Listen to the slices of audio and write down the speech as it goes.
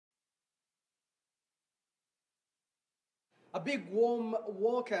A big warm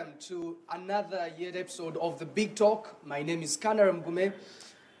welcome to another yet episode of The Big Talk. My name is Kanara Mgume,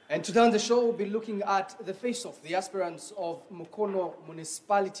 and today on the show we'll be looking at the face-off, the aspirants of Mukono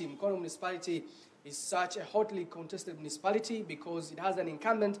Municipality. Mukono Municipality is such a hotly contested municipality because it has an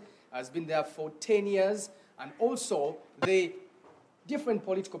incumbent, has been there for 10 years, and also the different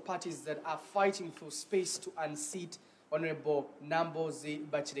political parties that are fighting for space to unseat Honorable Nambozi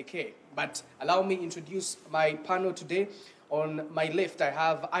Bachireke. But allow me introduce my panel today. On my left, I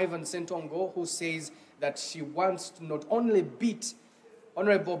have Ivan Sentongo, who says that she wants to not only beat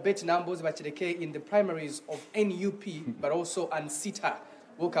Honorable Betty Nambozi Bachireke in the primaries of NUP, but also unseat her.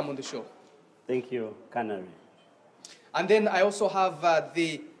 Welcome on the show. Thank you, Canary. And then I also have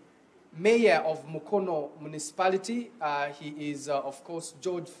the Mayor of Mukono Municipality. He is, of course,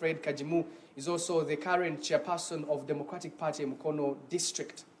 George Fred Kagimu. He's also the current chairperson of Democratic Party Mukono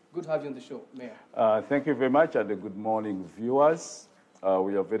District. Good to have you on the show, Mayor. Thank you very much, and good morning, viewers.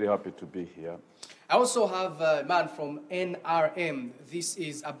 We are very happy to be here. I also have a man from NRM. This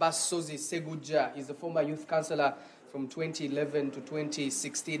is Abbas Sozi Seguja. He's the former youth councillor from 2011 to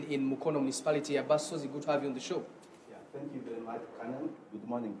 2016 in Mukono Municipality. Abbas Sozi, good to have you on the show. Yeah, thank you very much, Canon. Good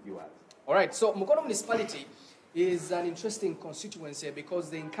morning, viewers. All right, so Mukono Municipality is an interesting constituency because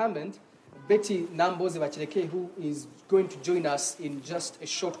the incumbent, Betty Nambozi Bachireke, who is going to join us in just a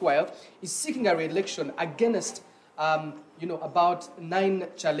short while, is seeking a re-election against, about 9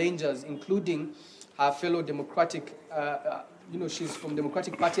 challengers, including her fellow Democratic, she's from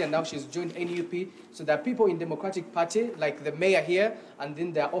Democratic Party and now she's joined NUP. So there are people in Democratic Party, like the mayor here, and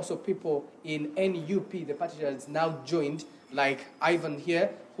then there are also people in NUP, the party that is now joined, like Ivan here,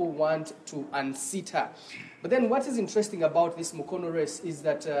 who want to unseat her. But then what is interesting about this Mukono race is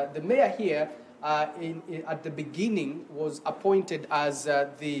that the mayor here at the beginning was appointed as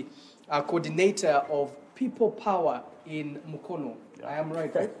the coordinator of people power in Mukono. Yeah. I am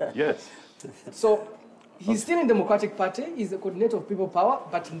right? Yes. So he's still in Democratic Party, he's the coordinator of people power,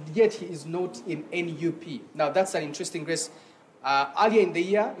 but yet he is not in NUP. Now that's an interesting race. Earlier in the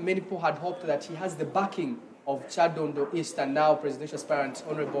year, many people had hoped that he has the backing of Chadondo East and now presidential aspirant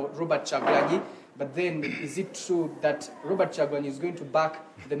Honorable Robert Chagulanyi. But then, is it true that Robert Chagulanyi is going to back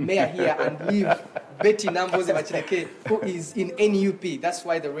the mayor here and leave Betty Nambozi Bachireke, who is in NUP? That's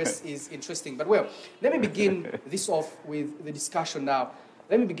why the race is interesting. But well, let me begin this off with the discussion now.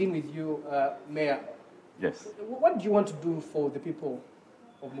 Let me begin with you, Mayor. Yes. What do you want to do for the people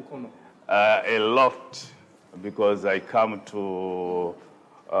of Mukono? A lot, because I come to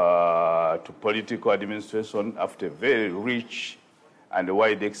political administration after very rich and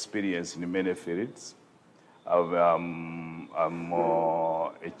wide experience in many fields. I'm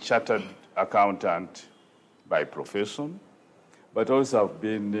a chartered accountant by profession, but also I've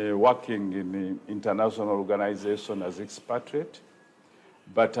been working in international organization as expatriate.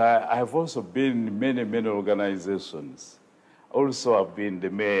 But I have also been in many organizations. Also, I've been the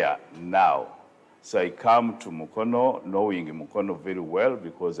mayor now. So I come to Mukono, knowing Mukono very well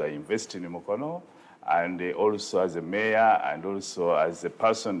because I invest in Mukono, and also as a mayor and also as a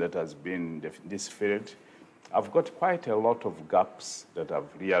person that has been in this field, I've got quite a lot of gaps that I've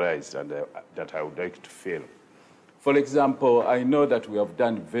realized and that I would like to fill. For example, I know that we have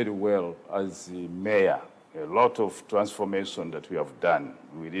done very well as a mayor, a lot of transformation that we have done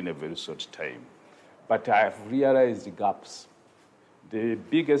within a very short time. But I have realized the gaps. The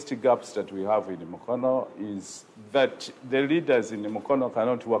biggest gaps that we have in Mukono is that the leaders in Mukono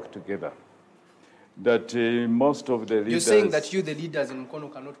cannot work together. That most of the leaders... You're saying that you, the leaders in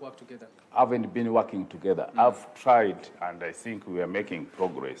Mukono, cannot work together? Haven't been working together. I've tried, and I think we are making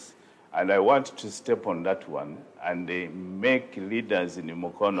progress. And I want to step on that one and make leaders in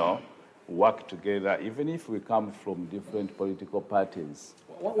Mukono work together, even if we come from different political parties.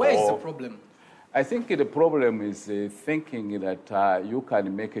 Where is the problem? I think the problem is thinking that you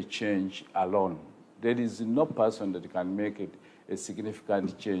can make a change alone. There is no person that can make a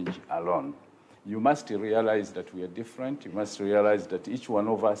significant change alone. You must realize that we are different. You must realize that each one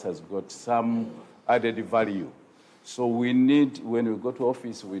of us has got some added value. So we need, when we go to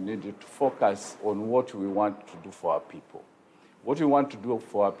office, we need to focus on what we want to do for our people. What we want to do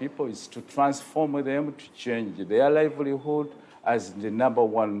for our people is to transform them, to change their livelihood as the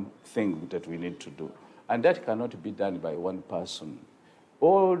 #1 thing that we need to do. And that cannot be done by one person.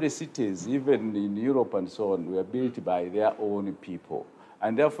 All the cities, even in Europe and so on, were built by their own people.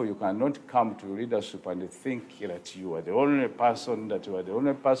 And therefore, you cannot come to leadership and think that you are the only person, that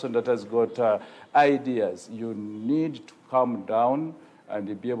has got ideas. You need to come down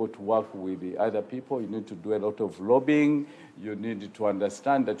and be able to work with the other people. You need to do a lot of lobbying. You need to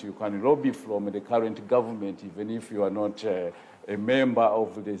understand that you can lobby from the current government, even if you are not a member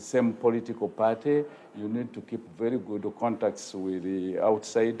of the same political party. You need to keep very good contacts with the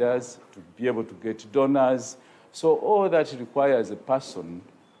outsiders to be able to get donors. So all that requires a person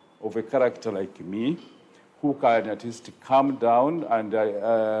of a character like me who can at least calm down and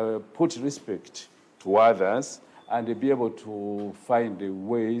put respect to others and be able to find the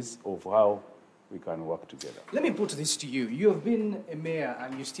ways of how we can work together. Let me put this to you. You have been a mayor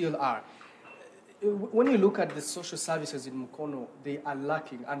and you still are. When you look at the social services in Mukono, they are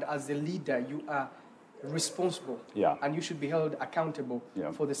lacking. And as a leader, you are responsible. Yeah. And you should be held accountable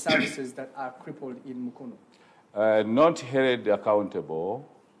for the services that are crippled in Mukono. Not held accountable,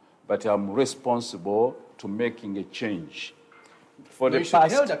 but I'm responsible to making a change. For the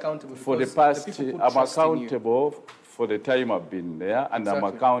past, I'm accountable for the time I've been there, and I'm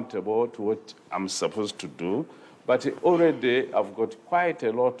accountable to what I'm supposed to do. But already I've got quite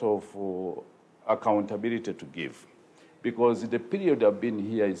a lot of accountability to give, because the period I've been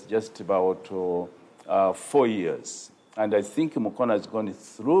here is just about 4 years. And I think Mukono has gone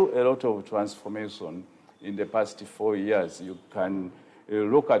through a lot of transformation in the past 4 years. You can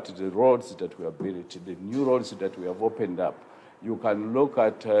look at the roads that we have built, the new roads that we have opened up. You can look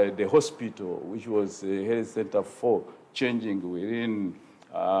at the hospital, which was a health center for changing within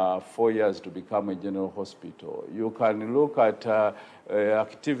 4 years to become a general hospital. You can look at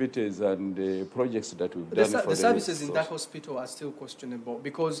activities and projects that we've done for the services in that hospital are still questionable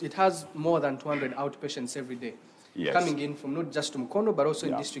because it has more than 200 outpatients every day. Yes. Coming in from not just Mukono, but also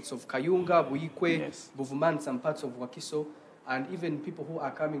in districts of Kayunga, Buikwe, Buvuma, and some parts of Wakiso. And even people who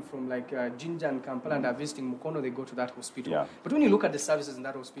are coming from like Jinja and Kampala and are visiting Mukono, they go to that hospital. Yeah. But when you look at the services in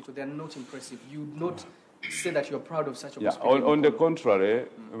that hospital, they're not impressive. You would not say that you're proud of such a hospital. On the contrary,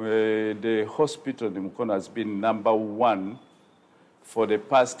 the hospital in Mukono has been #1 for the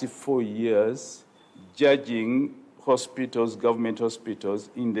past 4 years, judging hospitals, government hospitals,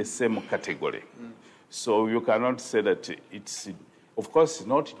 in the same category. So you cannot say that it's, of course,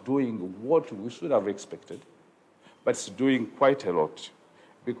 not doing what we should have expected, but it's doing quite a lot,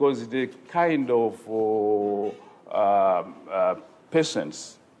 because the kind of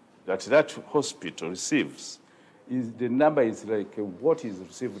patients that hospital receives, the number is like what is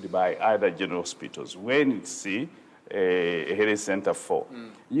received by other general hospitals when it's a health center for.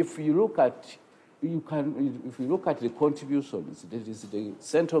 If you look at the contributions, there is the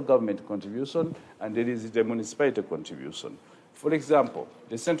central government contribution and there is the municipality contribution. For example,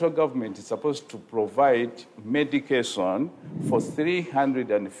 the central government is supposed to provide medication for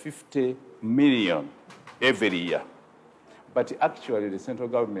 350 million every year. But actually, the central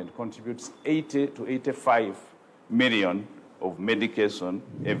government contributes 80 to 85 million of medication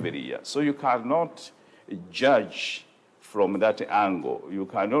every year. So you cannot judge from that angle. You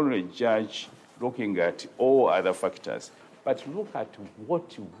can only judge looking at all other factors. But look at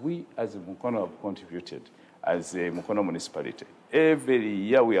what we as Mukono have contributed as a Mukono Municipality. Every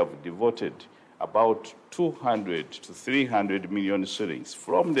year we have devoted about 200 to 300 million shillings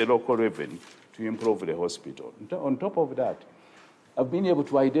from the local revenue to improve the hospital. On top of that, I've been able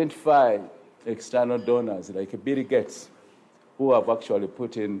to identify external donors like Bill Gates, who have actually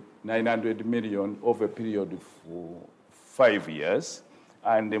put in 900 million over a period of 5 years,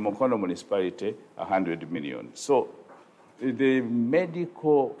 and the Mukono Municipality 100 million. So the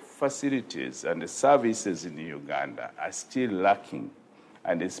medical facilities and the services in Uganda are still lacking,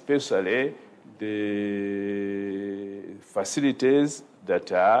 and especially the facilities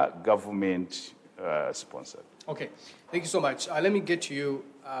that are government sponsored. Okay, thank you so much. Let me get to you,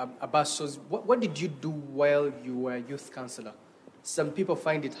 Abbas. So what did you do while you were youth councillor? Some people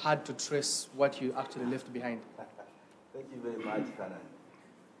find it hard to trace what you actually left behind. Thank you very much, Kanan.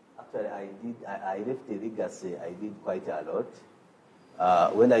 Actually, I left a legacy. I did quite a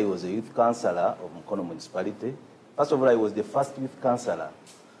lot. When I was a youth councillor of Mukono Municipality, first of all, I was the first youth councillor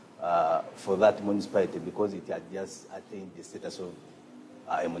for that municipality because it had just attained the status of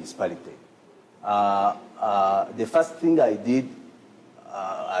a municipality. The first thing I did,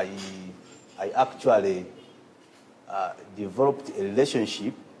 I actually developed a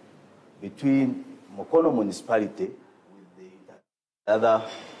relationship between Mukono Municipality with the other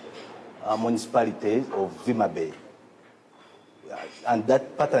municipalities of Vima Bay. And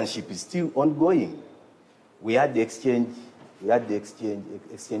that partnership is still ongoing. We had the exchange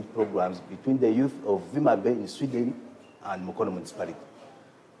programs between the youth of Vima Bay in Sweden and Mukono Municipality.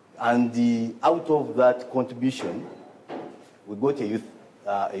 And out of that contribution, we got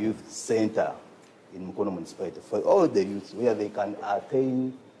a youth center in Mukono Municipality for all the youth where they can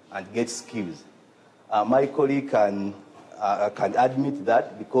attain and get skills. My colleague can admit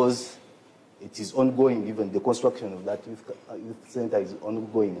that because it is ongoing, even the construction of that youth center is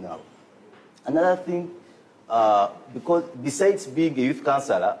ongoing now. Another thing, because besides being a youth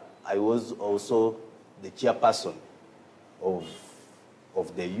councillor, I was also the chairperson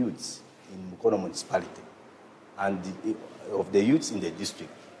of the youths in Mukono Municipality and of the youths in the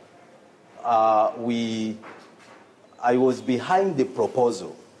district. I was behind the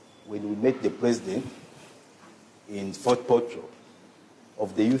proposal when we met the president in Fort Portal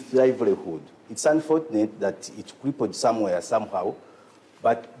of the youth livelihood. It's unfortunate that it crippled somewhere, somehow,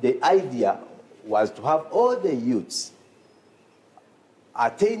 but the idea was to have all the youths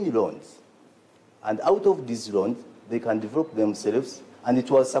attain loans, and out of these loans, they can develop themselves, and it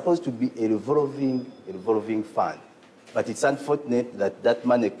was supposed to be a revolving fund. But it's unfortunate that that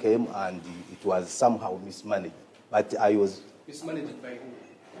money came and it was somehow mismanaged. But I was... Mismanaged by who?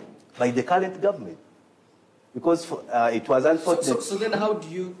 By the current government. Because it was unfortunate. So then how do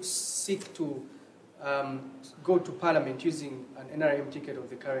you seek to go to parliament using an NRM ticket of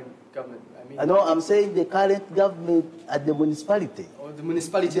the current government? I mean, No, I'm saying the current government at the municipality. Or the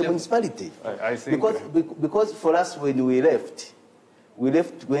municipality level? Municipality. I think... Because for us, when we left when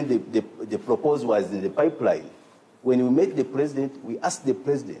the proposal was in the pipeline. When we met the president, we asked the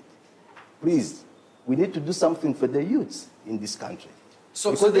president, please, we need to do something for the youths in this country.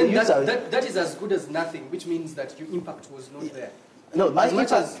 So then that is as good as nothing, which means that your impact was not there. No,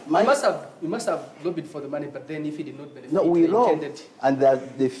 you must have lobbied for the money, but then if he did not benefit, no, we intended... lobbied, and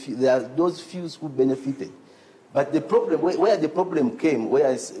there are those few who benefited. But the problem, where the problem came, where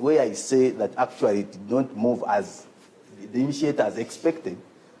I say that actually it did not move as the initiators expected,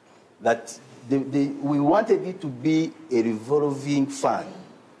 that we wanted it to be a revolving fund.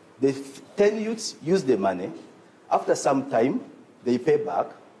 The 10 youths use the money. After some time, they pay back.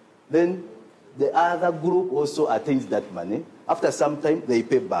 Then the other group also attains that money. After some time, they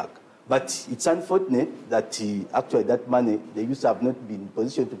pay back. But it's unfortunate that actually that money, the youths have not been in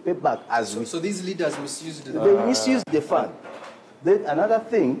position to pay back as So these leaders misused it. They misused the fund. Then another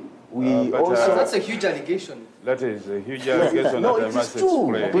thing, that's a huge allegation. That is a huge allegation no, that I must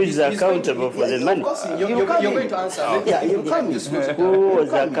true. explain. Who is accountable for the money? You're going to answer. Who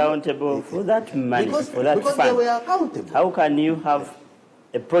was accountable for that money, for that because fund? They were accountable. How can you have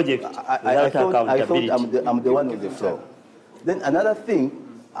a project without accountability? I thought I'm the one on the floor. Then another thing,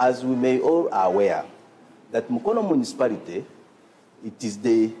 as we may all are aware, that Mukono Municipality, it is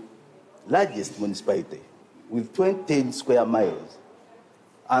the largest municipality with 20 square miles.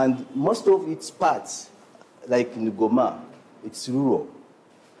 And most of its parts, like Ngoma, it's rural.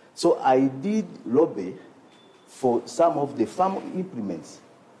 So I did lobby for some of the farm implements,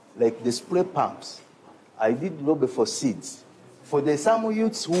 like the spray pumps. I did lobby for seeds, for the some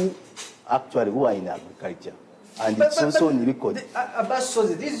youths who are in agriculture. And it's also on record.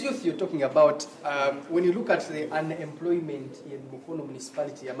 These youth you're talking about, when you look at the unemployment in Mukono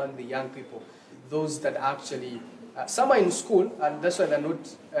Municipality among the young people, those that actually, some are in school, and that's why they're not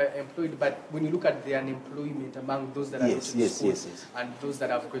employed, but when you look at the unemployment among those that are not in school and those that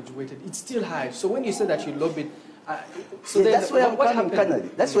have graduated, it's still high. So when you say that you lobbied, that's where I'm coming, Canary.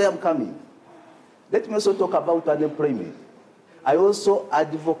 That's where I'm coming. Let me also talk about unemployment. I also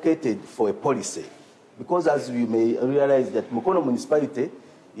advocated for a policy, because as we may realize that Mukono Municipality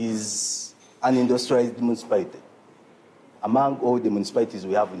is an industrialized municipality among all the municipalities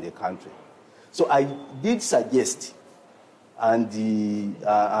we have in the country. So I did suggest and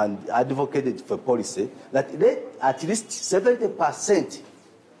advocated for policy that at least 70%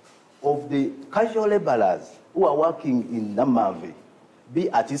 of the casual laborers who are working in Namavi be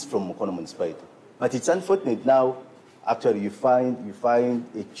at least from Mukono Municipality. But it's unfortunate now, actually you find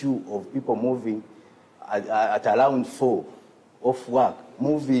a queue of people moving at around 4 off work,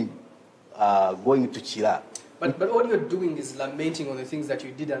 moving, going to Chira. But all you're doing is lamenting on the things that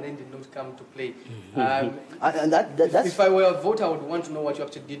you did and then did not come to play. That's if I were a voter, I would want to know what you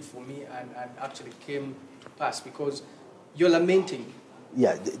actually did for me and actually came to pass, because you're lamenting.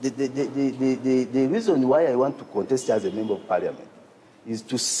 Yeah, the reason why I want to contest as a member of parliament is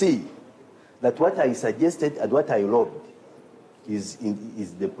to see that what I suggested and what I lobbied is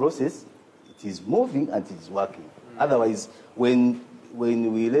the process. It is moving and it is working. Otherwise, when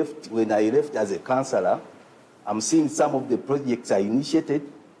I left as a councillor, I'm seeing some of the projects I initiated,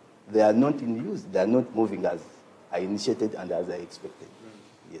 they are not in use. They are not moving as I initiated and as I expected.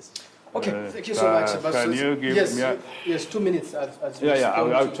 Yes. Okay, thank you so much. Can you give me yes, 2 minutes as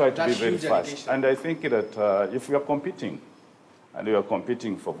I'll try to be very fast. And I think that if we are competing and we are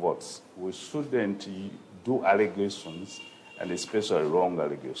competing for votes, we shouldn't do allegations, and especially wrong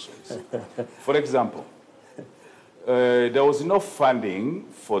allegations. For example, there was no funding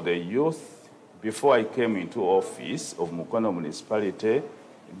for the youth before I came into office of Mukono Municipality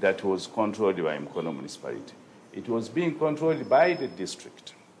that was controlled by Mukono Municipality. It was being controlled by the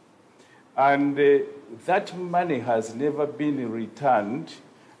district. And that money has never been returned,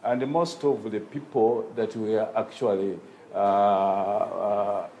 and most of the people that were actually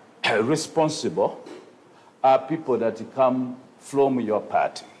responsible are people that come from your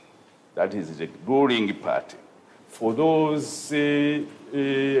party, that is the ruling party, for those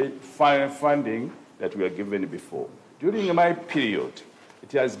funding that we were given before. During my period,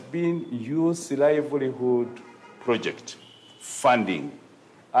 it has been youth livelihood project funding,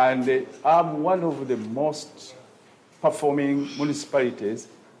 and I'm one of the most performing municipalities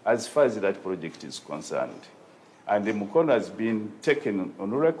as far as that project is concerned. And the Mukono has been taken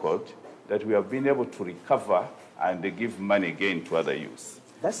on record that we have been able to recover and give money again to other youth.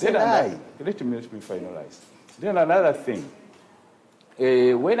 That's a lie. Let me finalize. Then another thing,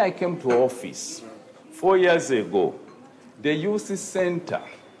 when I came to office 4 years ago, the youth center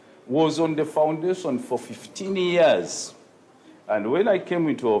was on the foundation for 15 years. And when I came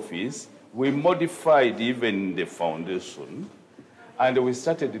into office, we modified even the foundation, and we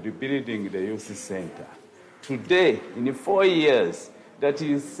started rebuilding the youth center. Today, in 4 years, that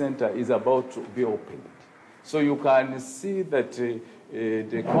youth center is about to be opened. So you can see that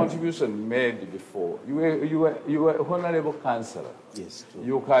the contribution made before. You were honorable councillor. Yes, true.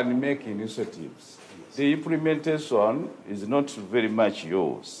 You can make initiatives. Yes. The implementation is not very much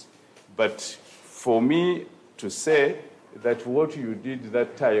yours. But for me to say that what you did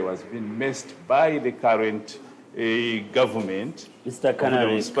that time has been missed by the current government. Mr.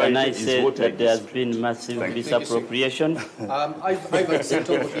 Canary, can I say that there has been massive misappropriation? Ivan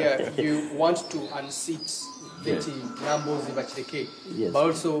Sentongo here, you want to unseat Betty Nambozi Bachileke, yes, but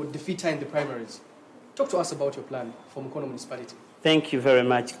also defeat her in the primaries. Talk to us about your plan for Mukono Municipality. Thank you very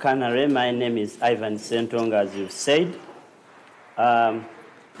much, Canary. My name is Ivan Sentongo, as you've said.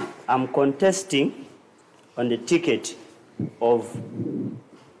 I'm contesting on the ticket of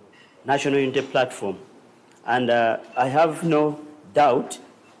National Unity Platform. And I have no doubt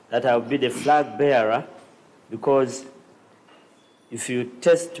that I'll be the flag bearer, because if you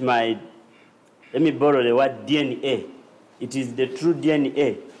test my, let me borrow the word DNA, it is the true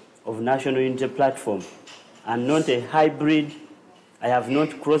DNA of National Unity Platform. I'm not a hybrid. I have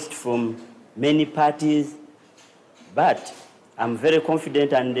not crossed from many parties, but I'm very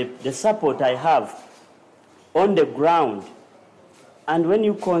confident, and the support I have on the ground. And when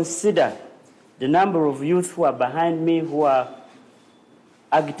you consider the number of youth who are behind me, who are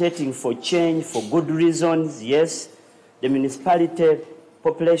agitating for change for good reasons, yes, the municipality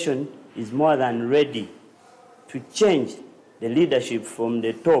population is more than ready to change the leadership from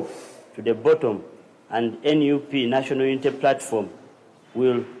the top to the bottom, and NUP, National Unity Platform,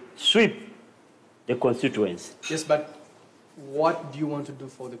 will sweep the constituency. Yes, but what do you want to do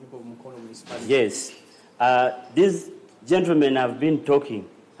for the people of Mukono Municipality? Yes, these gentlemen have been talking,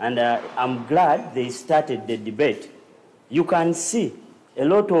 and I'm glad they started the debate. You can see a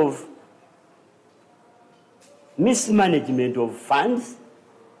lot of mismanagement of funds.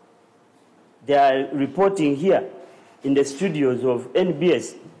 They are reporting here in the studios of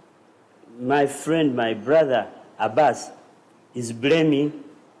NBS. My friend, my brother Abbas is blaming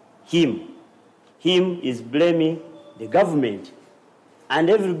him. Him is blaming the government. And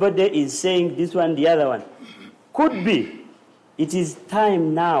everybody is saying this one, the other one. Could be. It is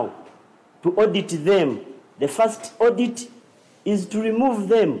time now to audit them. The first audit is to remove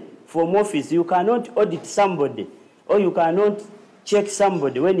them from office. You cannot audit somebody, or you cannot check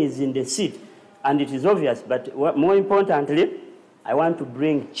somebody when he's in the seat, and it is obvious. But more importantly, I want to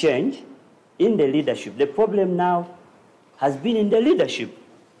bring change in the leadership. The problem now has been in the leadership.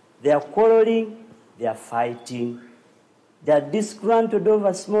 They are quarreling, they are fighting, they are disgruntled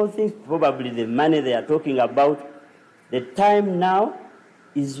over small things, probably the money they are talking about. The time now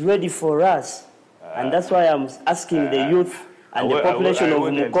is ready for us. And that's why I'm asking the youth and the population of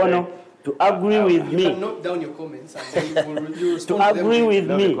Mukono to agree with me. You can note down your comments and then you respond to agree with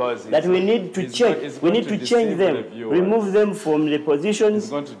me that we need to change them, remove them from the positions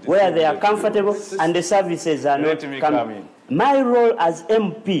where they are comfortable and the services are not coming. My role as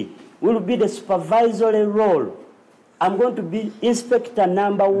MP will be the supervisory role. I'm going to be inspector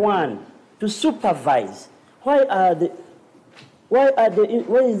number 1 to supervise. Why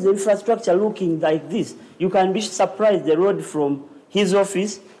is the infrastructure looking like this? You can be surprised, the road from his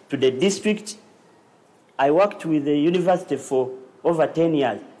office to the district. I worked with the university for over 10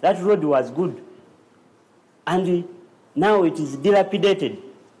 years. That road was good. And now it is dilapidated.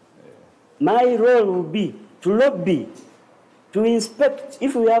 My role will be to lobby, to inspect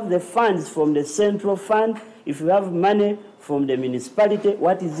if we have the funds from the central fund, if we have money from the municipality,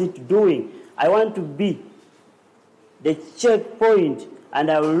 what is it doing? I want to be the checkpoint, and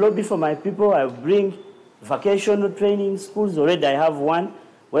I will lobby for my people. I will bring vocational training schools. Already I have one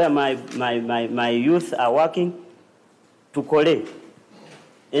where my youth are working to collect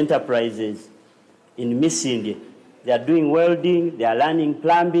enterprises in Misindi. They are doing welding, they are learning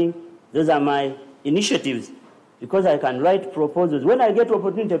plumbing. Those are my initiatives because I can write proposals. When I get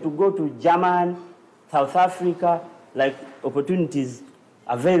opportunity to go to Germany, South Africa, like opportunities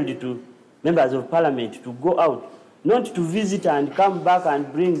availed to members of parliament to go out, not to visit and come back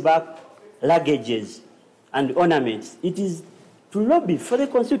and bring back luggages and ornaments. It is to lobby for the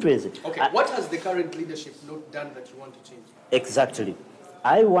constituency. Okay, what has the current leadership not done that you want to change? Exactly.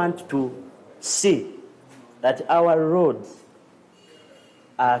 I want to see that our roads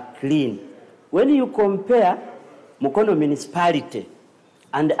are clean. When you compare Mukono Municipality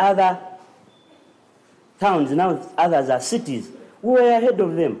and other towns, now others are cities, we were ahead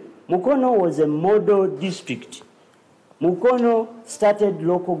of them. Mukono was a model district. Mukono started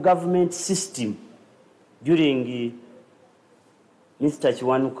local government system during Mr.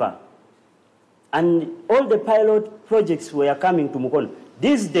 Chiwanuka. And all the pilot projects were coming to Mukono.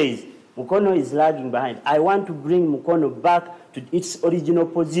 These days, Mukono is lagging behind. I want to bring Mukono back to its original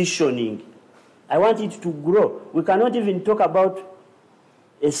positioning. I want it to grow. We cannot even talk about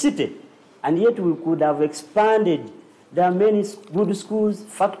a city, and yet we could have expanded. There are many good schools,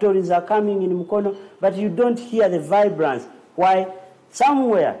 factories are coming in Mukono, but you don't hear the vibrance. Why?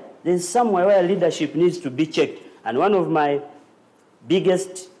 There's somewhere where leadership needs to be checked. And one of my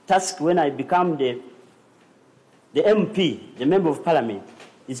biggest tasks when I become the MP, the Member of Parliament,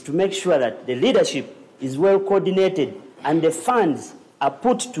 is to make sure that the leadership is well coordinated and the funds are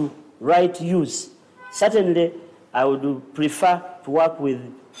put to right use. Certainly, I would prefer to work with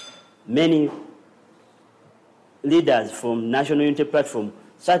many leaders from National Unity Platform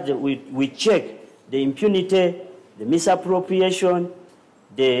such that we check the impunity, the misappropriation,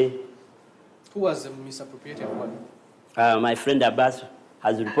 the... Who was the misappropriated one? My friend Abbas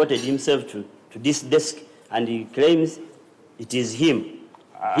has reported himself to this desk and he claims it is him.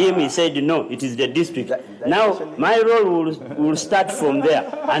 He said, no, it is the district. Now, my role will start from there,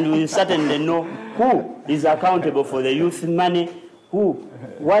 and we'll certainly know who is accountable for the youth money,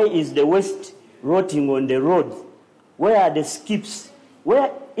 why is the waste rotting on the roads, where are the skips,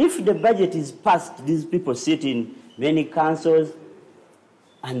 where, if the budget is passed, these people sit in many councils,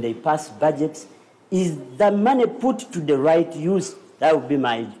 and they pass budgets, is the money put to the right use? That would be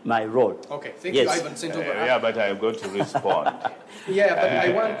my role. Okay, thank you, Ivan. Sent over. Yeah, but I'm going to respond. Yeah, but I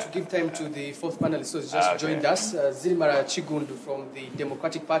want to give time to the fourth panelist who has just joined us, Zirimara Chigundu from the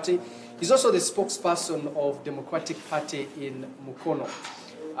Democratic Party. He's also the spokesperson of Democratic Party in Mukono.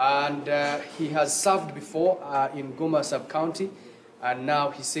 And he has served before in Goma Sub-County, and now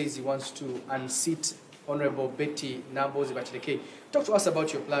he says he wants to unseat Honorable Betty Nambozi Bachileke. Talk to us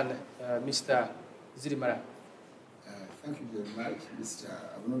about your plan, Mr. Zirimara. Thank you very much, Mr.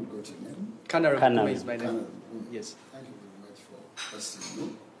 I will not go to your name. Kanara is my name. Yes. Thank you very much for hosting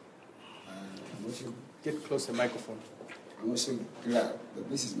me. I'm also, get close to the microphone. I'm also glad that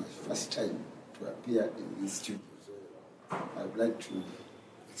this is my first time to appear in this studio. So I would like to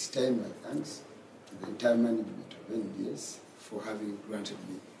extend my thanks to the entire management of NBS for having granted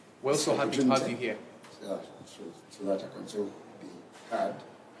me. We're also happy to have you here. So that I can also be heard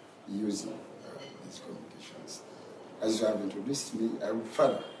using these communications. As you have introduced me, I will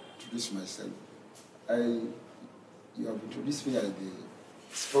further introduce myself. You have introduced me as the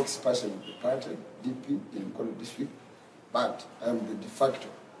spokesperson of the party, DP, in Mukono District, but I am the de facto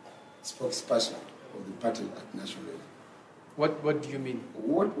spokesperson of the party at national level. What do you mean?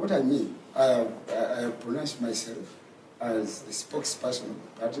 What I mean, I have pronounced myself as the spokesperson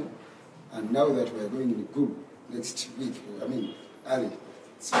of the party, and now that we are going in good next week, early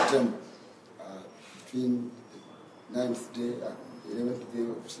September, between 9th day and 11th day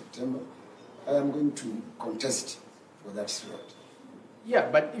of September, I am going to contest for that slot. Yeah,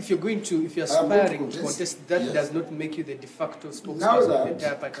 but if you're aspiring to contest, that does not make you the de facto spokesperson now of the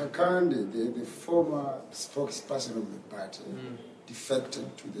entire party. Kakande, the former spokesperson of the party,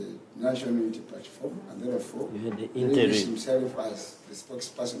 defected to the National Unity Platform, and therefore he introduced himself as the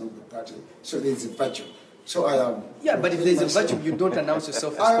spokesperson of the party. So there is a virtue So I am. Yeah, but if there's a vacuum, you don't announce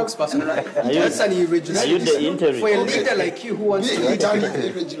yourself as spokesperson. Are you- That's an irregularity. Are you the interim? For a leader like you who wants to lead Interim people.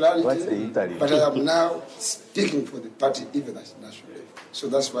 irregularity, What's the interim? but I am now speaking for the party even at national level. So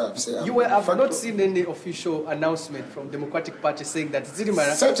that's why I'm saying. I've not seen any official announcement from Democratic Party saying that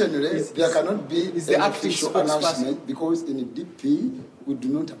Zirimara Certainly, there cannot be is the an acting official spokesperson. announcement because in the DP we do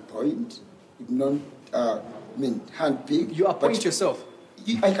not appoint, we do not handpick. You appoint but yourself.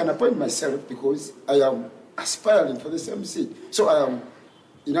 I can appoint myself because I am aspiring for the same seat. So I am,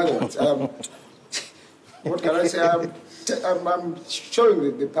 in other words, I am. What can I say? I'm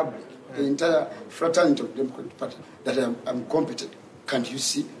showing the public, the entire fraternity of the Democratic Party, that I'm competent. Can't you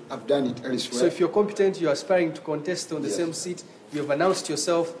see? I've done it elsewhere. So if you're competent, you're aspiring to contest on the Yes. same seat, you have announced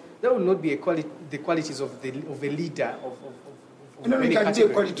yourself, that will not be the qualities of a leader of No, any it can be a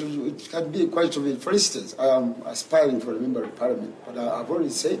category. quality. It can be a quality of it. For instance, I am aspiring for a member of parliament, but I've already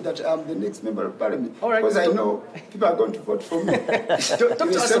said that I'm the next member of parliament All right. because I know people are going to vote for me. Talk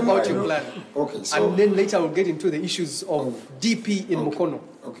to us about your plan. Okay, so And then later we'll get into the issues of DP in Mukono.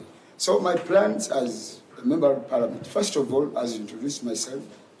 okay, so my plans as a member of parliament. First of all, as you introduced myself,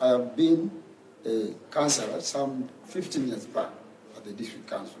 I have been a councillor some 15 years back at the district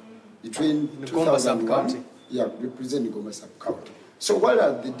council between Ngoma 2001. sub-county. Yeah, representing Ngoma sub-county. So while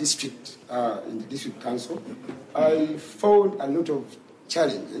at the district, in the district council, I found a lot of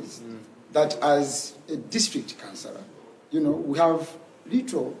challenges that as a district councillor, we have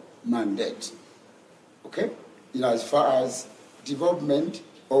little mandate, okay, as far as development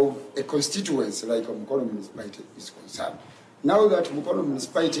of a constituency like Mukono Municipality is concerned. Now that Mukono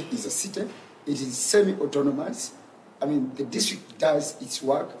Municipality is a city, it is semi-autonomous. I mean, the district does its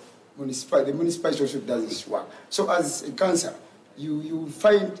work, the municipality also does its work. So as a councillor, you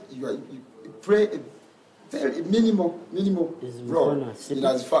find you play a very minimal Is role Mukono a city? in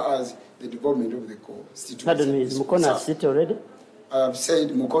as far as the development of the constituency. Pardon me, is Mukono a concerned. city already? I have said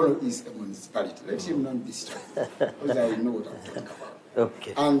Mukono is a municipality. Let him not be distracted, because I know what I'm talking about.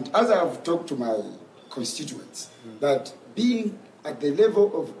 Okay. And as I have talked to my constituents, that being at the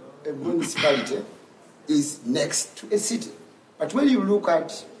level of a municipality is next to a city. But when you look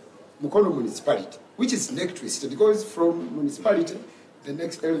at Mukono Municipality, which is next to a city, because from municipality, the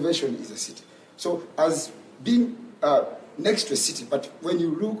next elevation is a city. So as being next to a city, but when you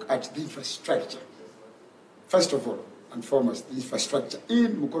look at the infrastructure, first of all and foremost, the infrastructure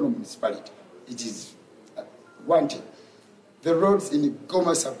in Mukono Municipality, it is wanting. The roads in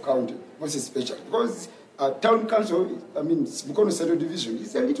Ngoma sub-county, most especially, because town council, Mukono Central Division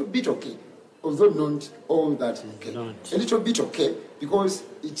is a little bit okay, although not all that okay. Not. A little bit okay, because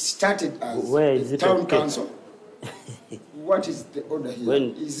it started as Where is a it town okay? council. What is the order here?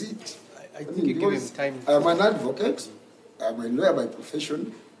 When- Is it? I think you give him because time. I'm an advocate, I'm a lawyer by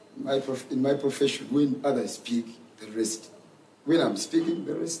profession. In my profession, when others speak, the rest. When I'm speaking,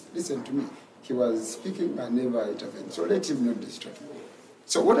 the rest listen to me. He was speaking, I never intervened. So let him not distract me.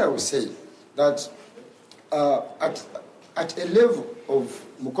 So what I was saying, that at a level of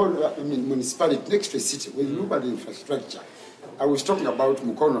Mukono, municipality next to a city, when you look at the infrastructure, I was talking about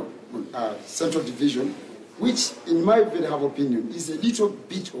Mukono Central Division, which, in my very humble opinion, is a little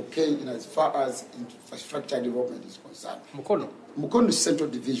bit okay in as far as infrastructure development is concerned. Mukono Central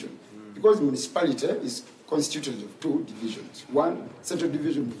Division, because municipality is constituted of two divisions. One, Central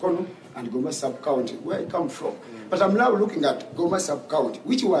Division Mukono, and Ngoma sub-county, where I come from. But I'm now looking at Ngoma sub-county,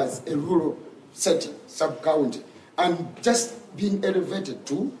 which was a rural setting, sub-county, and just being elevated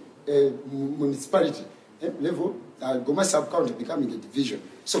to a municipality level, Ngoma sub-county becoming a division.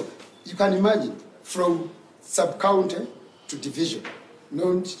 So you can imagine, from sub-county to division,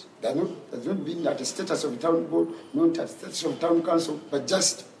 has not been at the status of a town board, not at the status of town council, but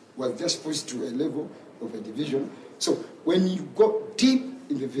was just pushed to a level of a division. So when you go deep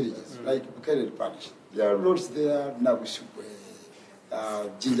in the villages, like Bukerere Parish, there are roads there, Nabusukwe,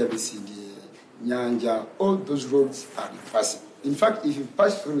 Jinjabisindi, Nyanja, all those roads are impassable. In fact, if you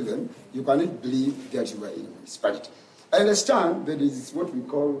pass through them, you cannot believe that you are in a municipality. I understand there is what we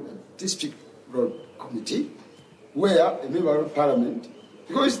call a district road committee, where a member of parliament,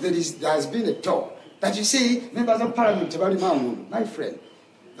 because there has been a talk that you see members of parliament, my friend.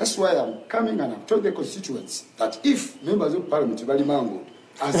 That's why I'm coming and I've told the constituents that if members of parliament,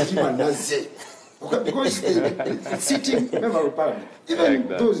 as even Nazi, okay, because the sitting member of parliament, even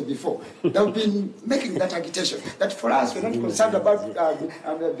those before, they've been making that agitation that for us, we're not concerned about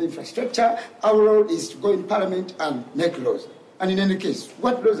the infrastructure. Our role is to go in parliament and make laws. And in any case,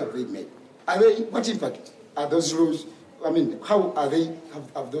 what laws have they made? What impact are those laws? How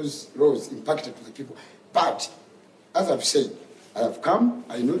have those laws impacted to the people? But, as I've said, I have come,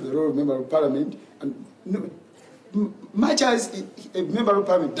 I know the role of member of parliament, and much as a member of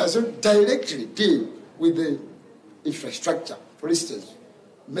parliament doesn't directly deal with the infrastructure, for instance,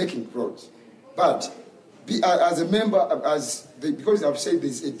 making roads, but as a member, because I've said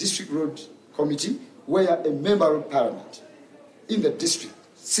there's a district road committee where a member of parliament in the district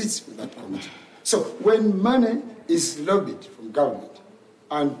sits with that committee. So when money is lobbied from government,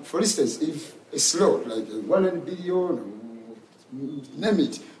 and for instance, if a slot like 100 billion, name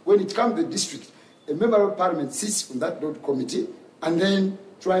it, when it comes to the district, a member of parliament sits on that road committee and then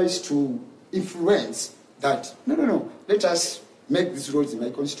tries to influence that, no, let us make these roads in my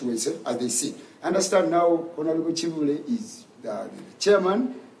constituency as they see. I understand now Honorable Chibule is the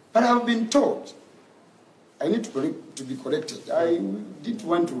chairman, but I've been told, I need to be corrected. I didn't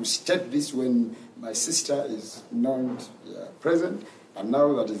want to state this when my sister is not present, and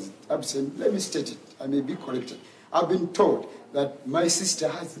now that is absent, let me state it. I may be corrected. I've been told that my sister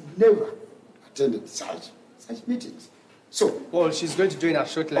has never attended such meetings. So, well, she's going to join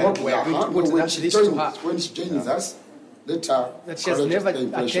us shortly. Okay, We're going to put this to her. When she joins us, let her that she has never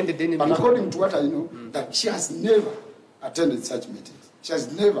attended any meeting. And according to what I know, that she has never attended such meetings. She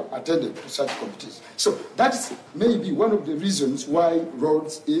has never attended such competitions. So that's maybe one of the reasons why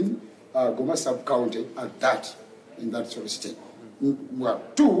roads in Goma sub-county are in that sort of state. Well,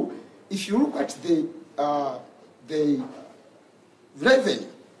 two, if you look at the revenue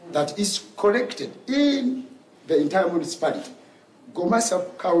that is collected in the entire municipality, Goma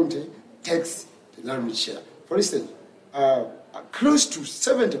sub-county takes the largest share. For instance, close to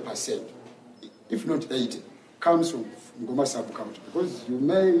 70%, if not 80%, comes from Goma sub-county, because you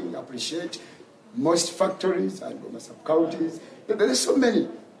may appreciate most factories and Goma sub-counties. There are so many,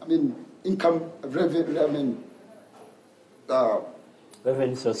 income revenue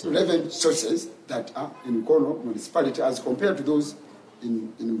sources that are in Mukono Municipality as compared to those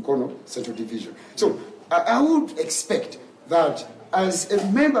in Mukono Central Division. So I would expect that as a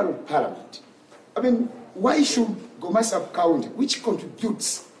member of parliament, why should Goma sub-county, which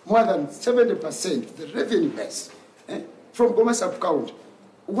contributes more than 70% of the revenue base from Goma sub-county,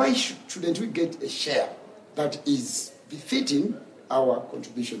 why shouldn't we get a share that is befitting our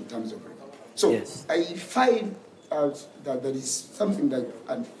contribution in terms of revenue? So yes. I find that there is something like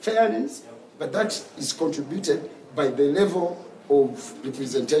unfairness, but that is contributed by the level of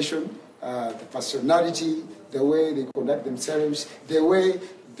representation, the personality, the way they conduct themselves, the way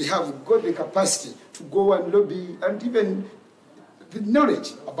they have got the capacity to go and lobby, and even the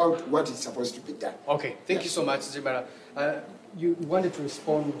knowledge about what is supposed to be done. Okay, thank you so much, Jimara. You wanted to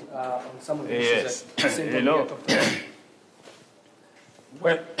respond on some of the issues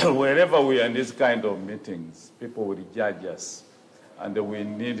that wherever we are in this kind of meetings, people will judge us, and we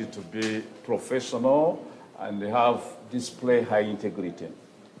need to be professional and display high integrity.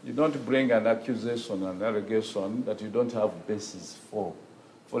 You don't bring an accusation, an allegation that you don't have basis for.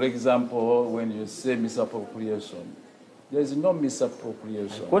 For example, when you say misappropriation, there is no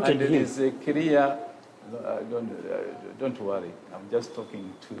misappropriation. And there is a clear, don't worry, I'm just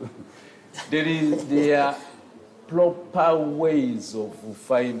talking to, there are proper ways of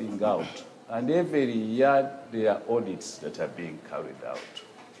finding out. And every year there are audits that are being carried out.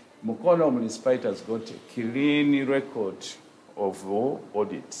 Mukono Municipality has got a clean record of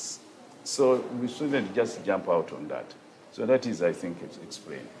audits. So we shouldn't just jump out on that. So that is, I think, it's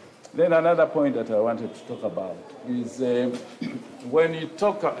explained. Then another point that I wanted to talk about is when you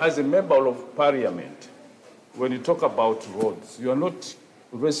talk as a member of parliament, when you talk about roads, you are not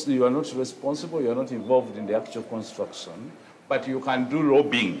responsible, you are not involved in the actual construction, but you can do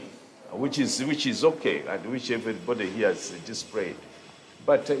lobbying, which is okay, and which everybody here has displayed.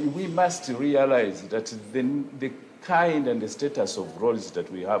 But we must realize that the kind and the status of roads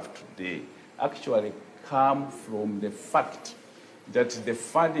that we have today actually come from the fact that the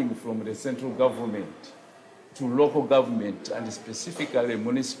funding from the central government to local government, and specifically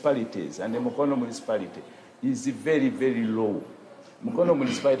municipalities and the Mukono Municipality, is very, very low. Mukono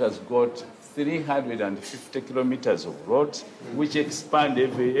Municipality has got 350 kilometers of roads, which expand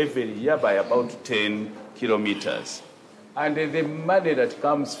every year by about 10 kilometers. And the money that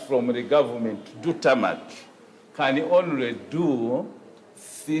comes from the government to do tarmac can only do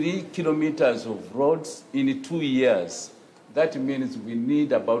 3 kilometers of roads in 2 years. That means we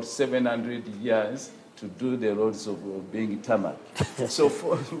need about 700 years to do the roads of being tarmac. So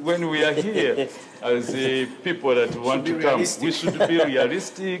when we are here as people that want to come, we should be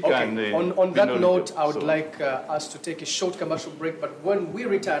realistic. Okay. And on that note, I would like us to take a short commercial break, but when we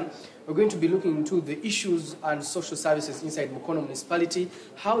return, we're going to be looking into the issues and social services inside Mukono Municipality,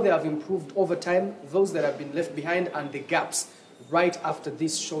 how they have improved over time, those that have been left behind, and the gaps right after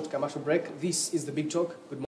this short commercial break. This is The Big Talk. Good morning.